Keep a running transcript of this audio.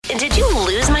Did you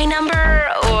lose my number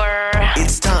or...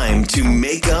 It's time to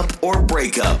make up or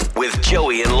break up with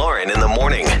Joey and Lauren in the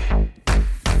morning.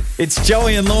 It's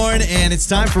Joey and Lauren, and it's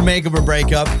time for Makeup or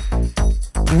Breakup.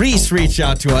 Reece reached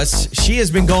out to us. She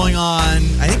has been going on,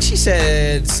 I think she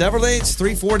said several dates,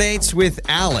 3-4 dates with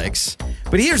Alex.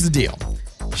 But here's the deal.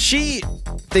 She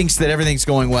thinks that everything's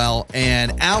going well,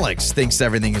 and Alex thinks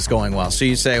everything is going well. So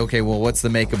you say, okay, well, what's the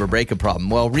makeup or breakup problem?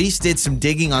 Well, Reece did some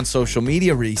digging on social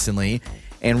media recently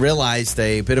and realized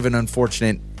a bit of an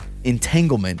unfortunate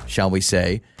entanglement, shall we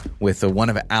say, with one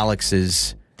of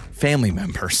Alex's family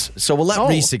members. So we'll let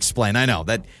Reece explain. I know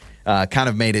that kind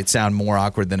of made it sound more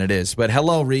awkward than it is. But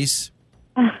hello, Reece.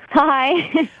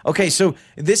 Hi. Okay, so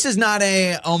this is not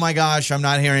a, oh my gosh, I'm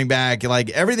not hearing back.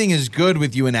 Like, everything is good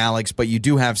with you and Alex, but you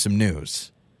do have some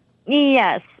news.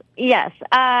 Yes. Yeah.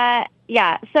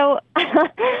 So,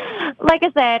 like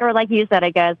I said, or like you said, I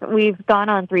guess, we've gone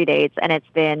on 3 dates, and it's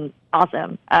been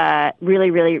awesome.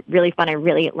 Really, really, really fun. I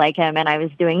really like him, and I was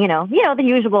doing, the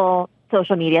usual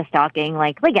social media stalking,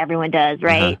 like everyone does,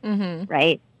 right? Uh-huh. Mm-hmm.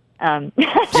 Right.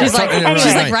 She's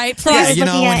like, right, please. Yeah,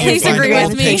 when you please find agree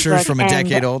old with me. pictures from a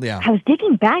decade old, yeah. I was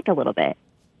digging back a little bit,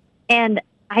 and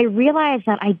I realized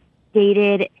that I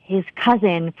dated his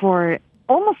cousin for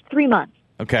almost 3 months.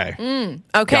 Okay.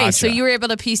 Okay, Gotcha. so you were able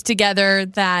to piece together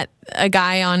that a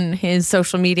guy on his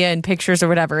social media and pictures or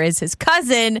whatever is his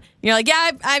cousin. You're like,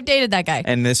 yeah, I've dated that guy.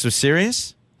 And this was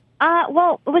serious?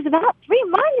 Well, it was about 3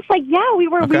 months. We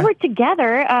were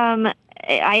together.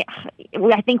 I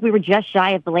think we were just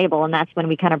shy of the label, and that's when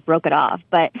we kind of broke it off.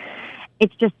 But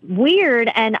it's just weird,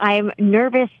 and I'm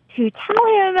nervous to tell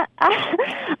him.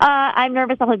 I'm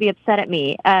nervous that he'll be upset at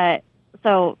me.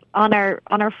 So on our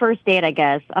first date,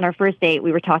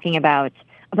 we were talking about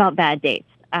bad dates.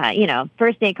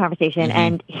 First date conversation,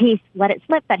 and he let it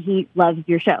slip that he loves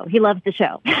your show. He loves the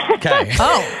show. Okay.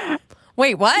 Oh,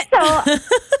 wait, what? So,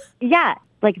 yeah,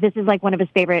 this is one of his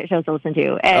favorite shows to listen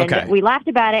to, and we laughed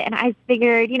about it. And I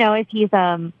figured,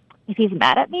 if he's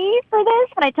mad at me for this,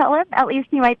 and I tell him, at least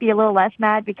he might be a little less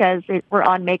mad because we're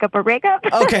on makeup or breakup.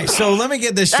 Okay, so let me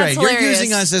get this straight. You're hilarious.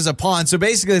 using us as a pawn. So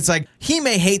basically, it's like he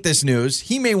may hate this news.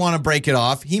 He may want to break it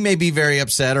off. He may be very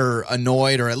upset or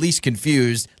annoyed or at least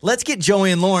confused. Let's get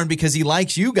Joey and Lauren, because he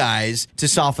likes you guys, to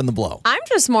soften the blow. I'm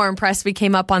just more impressed we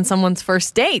came up on someone's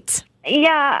first date.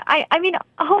 Yeah, I mean,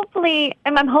 hopefully,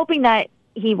 I'm hoping that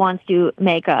he wants to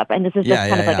make up, and this is just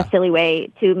kind of a silly way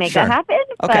to make that happen.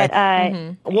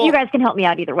 Okay. But you guys can help me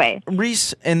out either way.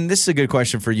 Reece, and this is a good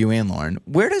question for you and Lauren,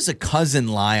 where does a cousin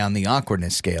lie on the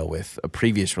awkwardness scale with a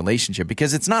previous relationship?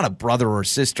 Because it's not a brother or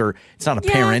sister. It's not a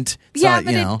parent. It's not,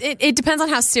 but it depends on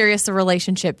how serious the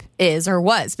relationship is or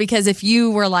was. Because if you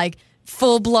were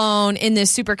full-blown in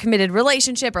this super committed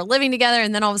relationship or living together,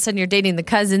 and then all of a sudden you're dating the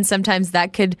cousin, sometimes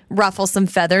that could ruffle some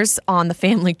feathers on the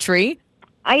family tree.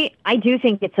 I do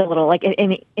think it's a little,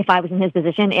 if I was in his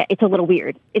position, it's a little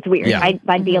weird. It's weird. Yeah.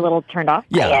 I'd be a little turned off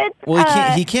by it.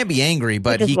 Well, he can't be angry,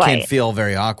 but he can feel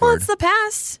very awkward. Well, it's the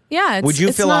past. Yeah. Would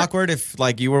you feel awkward if,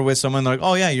 you were with someone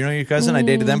oh, yeah, your cousin? I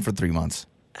dated them for 3 months.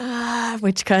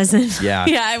 Which cousin? Yeah.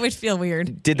 Yeah, I would feel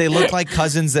weird. Did they look like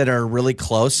cousins that are really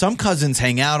close? Some cousins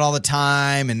hang out all the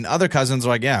time, and other cousins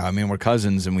are we're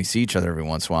cousins, and we see each other every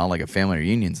once in a while, at family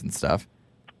reunions and stuff.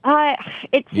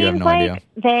 It seems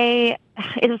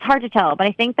it was hard to tell, but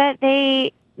I think that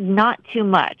not too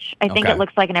much. I think it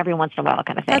looks like an every once in a while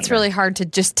kind of thing. That's really hard to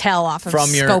just tell off of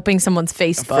scoping someone's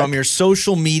Facebook. From your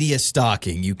social media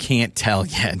stalking, you can't tell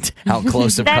yet how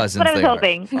close of cousins they are. That's what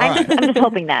I was hoping. I'm just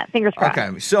hoping that. Fingers crossed.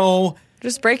 Okay, so...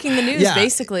 Just breaking the news,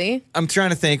 basically. I'm trying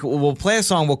to think. We'll play a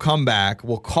song. We'll come back.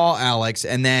 We'll call Alex,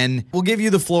 and then we'll give you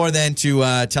the floor then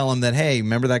to tell him that, hey,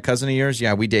 remember that cousin of yours?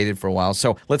 Yeah, we dated for a while.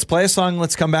 So let's play a song.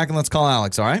 Let's come back, and let's call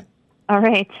Alex, all right? All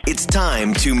right. It's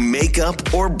time to make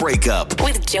up or break up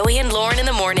with Joey and Lauren in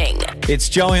the morning. It's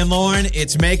Joey and Lauren.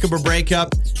 It's makeup or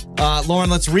breakup.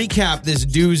 Lauren, let's recap this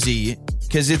doozy.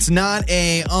 Because it's not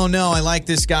oh, no, I like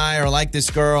this guy or I like this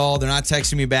girl. They're not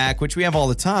texting me back, which we have all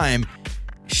the time.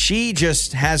 She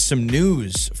just has some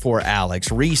news for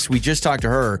Alex. Reece, we just talked to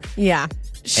her. Yeah.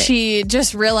 She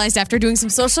just realized after doing some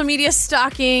social media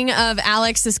stalking of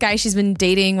Alex, this guy she's been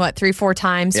dating, 3-4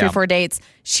 times, 3-4 dates,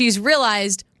 she's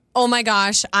realized, oh my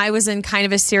gosh, I was in kind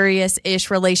of a serious-ish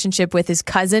relationship with his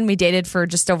cousin. We dated for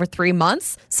just over 3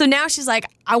 months. So now she's like,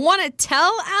 I want to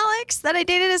tell Alex that I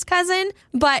dated his cousin,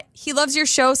 but he loves your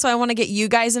show, so I want to get you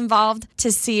guys involved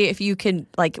to see if you can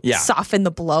soften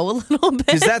the blow a little bit.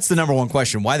 Because that's the number one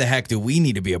question. Why the heck do we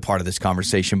need to be a part of this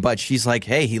conversation? But she's like,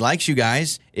 hey, he likes you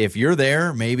guys. If you're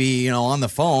there, maybe, on the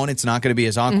phone, it's not going to be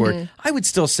as awkward. Mm-hmm. I would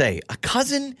still say a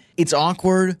cousin, it's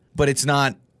awkward, but it's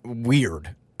not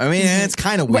weird. I mean, it's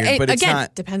kind of weird, but it's again,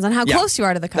 not. Depends on how close you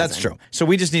are to the cousin. That's true. So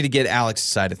we just need to get Alex's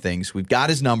side of things. We've got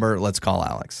his number. Let's call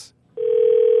Alex.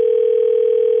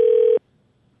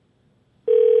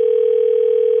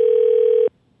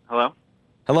 Hello?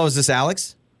 Hello, is this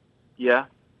Alex? Yeah.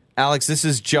 Alex, this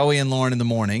is Joey and Lauren in the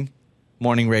morning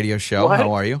radio show. What?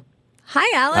 How are you?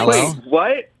 Hi, Alex. Hello? Wait,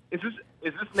 what? Is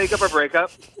this makeup or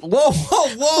breakup? Whoa, whoa,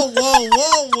 whoa, whoa,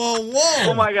 whoa, whoa, whoa.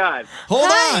 Oh my God. Hold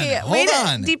Hi. on. Wait, Hold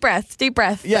on. Deep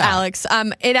breath, Yeah. Alex.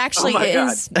 It actually Oh my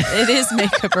is. It is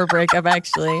makeup or breakup,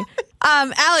 actually.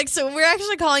 Alex, so we're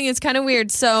actually calling you. It's kind of weird.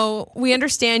 So we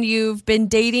understand you've been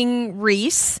dating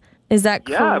Reece. Is that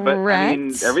Yeah, correct? but I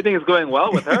mean, everything is going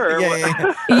well with her.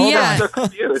 Yeah. Yeah. I'm so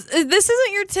confused. This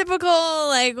isn't your typical,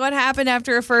 like, what happened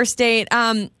after a first date.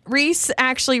 Reece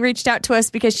actually reached out to us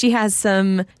because she has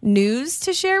some news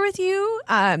to share with you,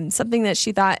 something that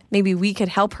she thought maybe we could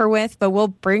help her with, but we'll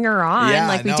bring her on.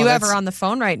 Yeah, we no, do have that's- her on the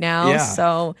phone right now. Yeah.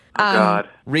 So, God.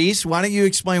 Reece, why don't you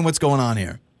explain what's going on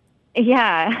here?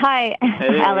 Yeah. Hi,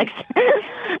 Hey. Alex.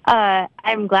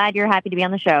 I'm glad you're happy to be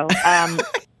on the show.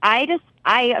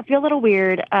 I feel a little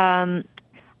weird. I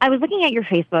was looking at your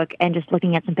Facebook and just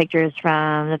looking at some pictures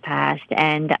from the past,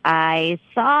 and I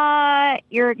saw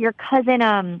your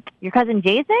cousin Jason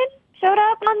showed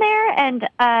up on there, and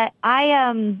I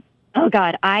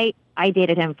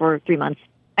dated him for 3 months.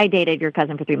 I dated your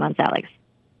cousin for 3 months, Alex.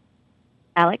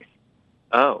 Alex?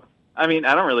 Oh. I mean,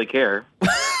 I don't really care.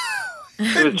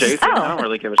 It was Jason. Oh. I don't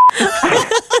really give a shit.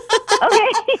 Okay.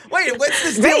 Wait, what's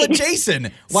this deal with Great.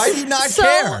 Jason? Why do you not So-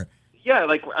 care? Yeah,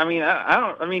 like, I mean,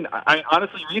 I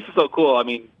honestly, Reece is so cool. I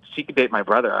mean, she could date my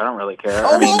brother. I don't really care.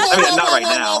 Oh, I mean, whoa, whoa, not whoa, right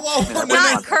whoa, now. whoa, whoa, You know, no,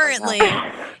 not right currently.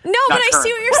 now. No, but I see what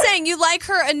currently. you're saying. You like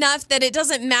her enough that it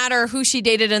doesn't matter who she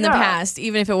dated in the Yeah. past,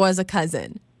 even if it was a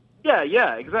cousin. Yeah,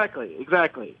 exactly.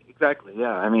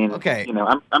 Yeah, I mean, Okay. you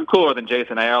know, I'm cooler than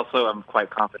Jason. I also am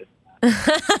quite confident.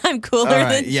 I'm cooler All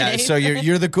right, than yeah. Jason. So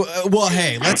you're the cool. Well,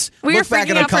 hey, let's We were look back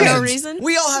freaking at our out for no cousins. reason?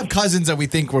 We all have cousins that we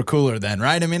think we're cooler than,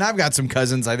 right? I mean, I've got some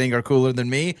cousins I think are cooler than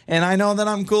me, and I know that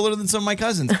I'm cooler than some of my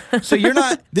cousins. So you're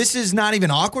not. This is not even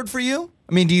awkward for you.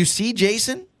 I mean, do you see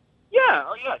Jason? Yeah,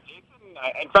 Jason.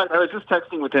 In fact, I was just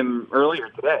texting with him earlier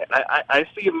today. I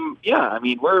see him. Yeah, I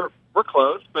mean, we're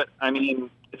close, but I mean,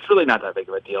 it's really not that big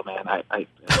of a deal, man.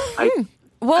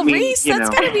 Well, I mean, Reece, you that's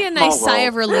know, got to be a nice small sigh world.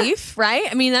 of relief, right?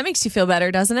 I mean, that makes you feel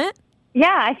better, doesn't it? Yeah,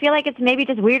 I feel like it's maybe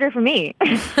just weirder for me.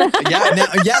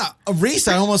 Reece,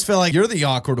 I almost feel like you're the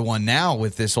awkward one now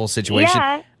with this whole situation.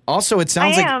 Yeah. Also, it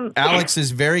sounds I like am. Alex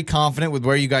is very confident with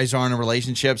where you guys are in a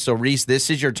relationship. So, Reece, this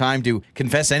is your time to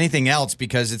confess anything else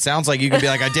because it sounds like you could be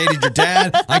like, I dated your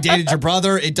dad, I dated your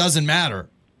brother. It doesn't matter.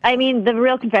 I mean, the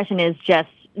real confession is just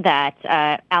that,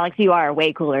 Alex, you are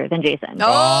way cooler than Jason.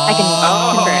 Oh, I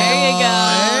can confirm. there you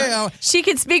Hey, go. She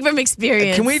can speak from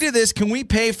experience. Can we do this? Can we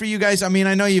pay for you guys? I mean,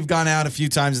 I know you've gone out a few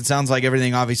times. It sounds like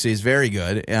everything obviously is very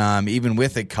good, even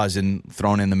with a cousin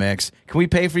thrown in the mix. Can we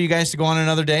pay for you guys to go on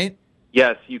another date?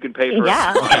 Yes, you can pay for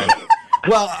Yeah. it.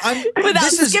 Well, Without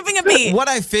this is skipping a beat. What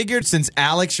I figured, since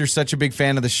Alex, you're such a big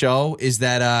fan of the show, is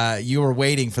that you were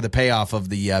waiting for the payoff of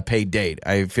the paid date.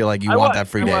 I feel like you want that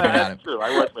free date. You got it. That's true. I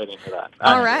was waiting for that.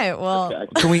 All right, well,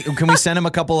 Okay. Can we send him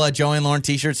a couple of Joey and Lauren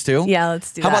t-shirts too? yeah,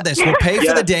 let's do How that. about this? We'll pay for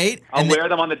Yes, the date. I'll and wear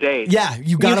them on the date. Yeah,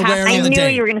 you got to have- wear it I on the knew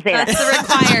date. you were going to say That's that.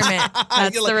 the requirement.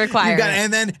 That's You the requirement. got it.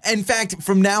 And then, in fact,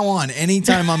 from now on,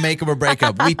 anytime on Makeup or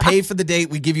Breakup, we pay for the date.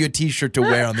 We give you a T-shirt to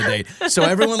wear on the date. So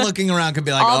everyone looking around could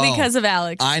be like, All "Oh, because of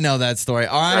Alex. I know that story."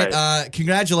 All right,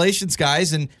 congratulations,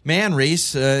 guys, and man,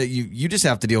 Reece, you just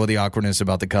have to deal with the awkwardness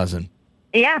about the cousin.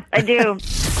 Yeah, I do.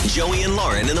 Joey and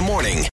Lauren in the morning.